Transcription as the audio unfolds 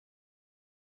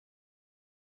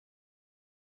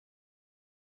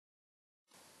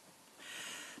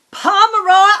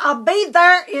I'll be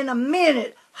there in a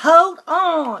minute. Hold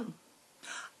on.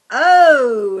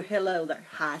 Oh, hello there.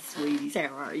 Hi, sweeties. How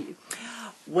are you?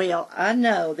 Well, I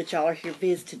know that y'all are here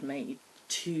visiting me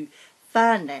to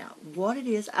find out what it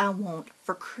is I want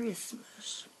for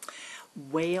Christmas.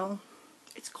 Well,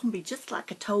 it's going to be just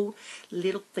like I told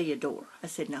little Theodore. I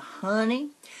said, now, honey,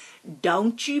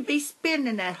 don't you be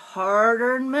spending that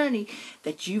hard-earned money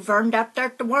that you've earned out there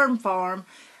at the worm farm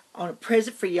on a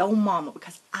present for your old mama,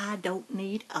 because I don't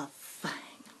need a thing.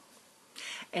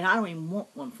 And I don't even want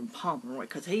one from Pomeroy,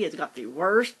 because he has got the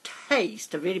worst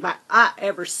taste of anybody I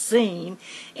ever seen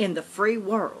in the free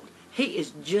world. He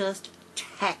is just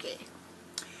tacky.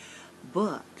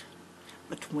 But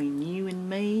between you and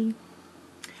me,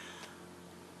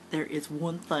 there is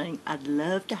one thing I'd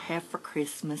love to have for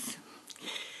Christmas.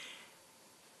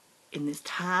 In this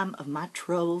time of my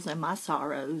troubles and my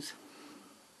sorrows,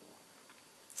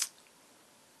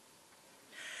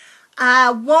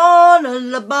 I want a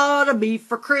lobotomy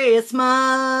for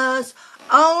Christmas.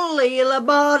 Only a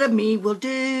lobotomy will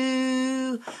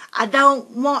do. I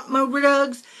don't want my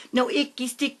drugs, no icky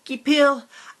sticky pill.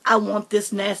 I want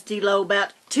this nasty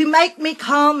lobout to make me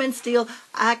calm and still.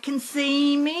 I can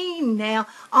see me now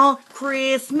on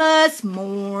Christmas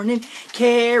morning,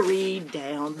 carried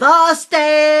down the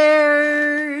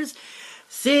stairs,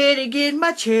 sitting in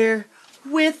my chair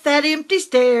with that empty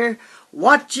stare,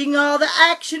 watching all the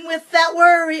action without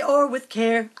worry or with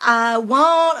care. I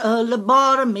want a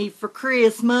lobotomy for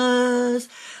Christmas.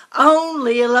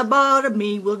 Only a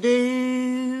lobotomy will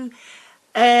do.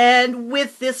 And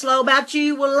with this lobout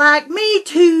you will like me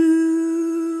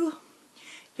too.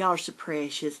 Y'all are so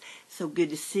precious. So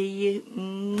good to see you.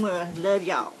 Mwah. Love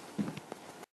y'all.